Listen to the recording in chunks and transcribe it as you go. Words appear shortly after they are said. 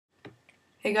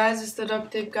Hey guys, it's the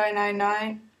Duct Tape Guy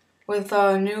 99 with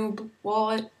a new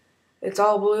wallet. It's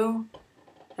all blue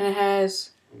and it has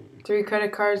 3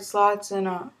 credit card slots and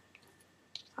a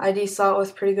ID slot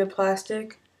with pretty good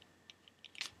plastic.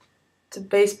 It's a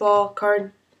baseball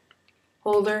card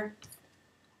holder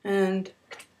and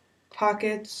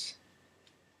pockets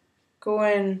go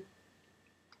in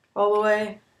all the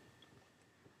way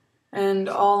and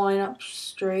all line up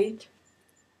straight.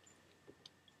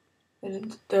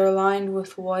 They're aligned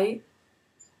with white.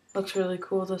 Looks really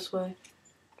cool this way.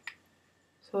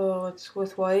 So it's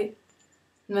with white.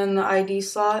 And then the ID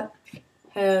slot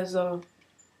has a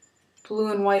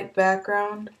blue and white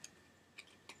background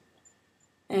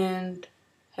and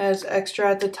has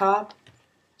extra at the top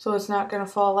so it's not going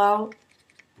to fall out,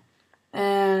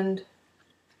 and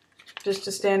just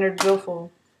a standard billfold.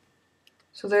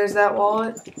 So there's that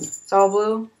wallet. It's all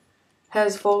blue.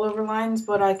 Has fold-over lines,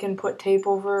 but I can put tape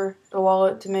over the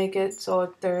wallet to make it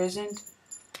so there isn't.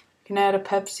 You can add a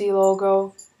Pepsi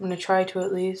logo. I'm going to try to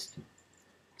at least.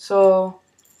 So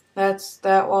that's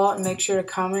that wallet, and make sure to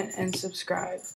comment and subscribe.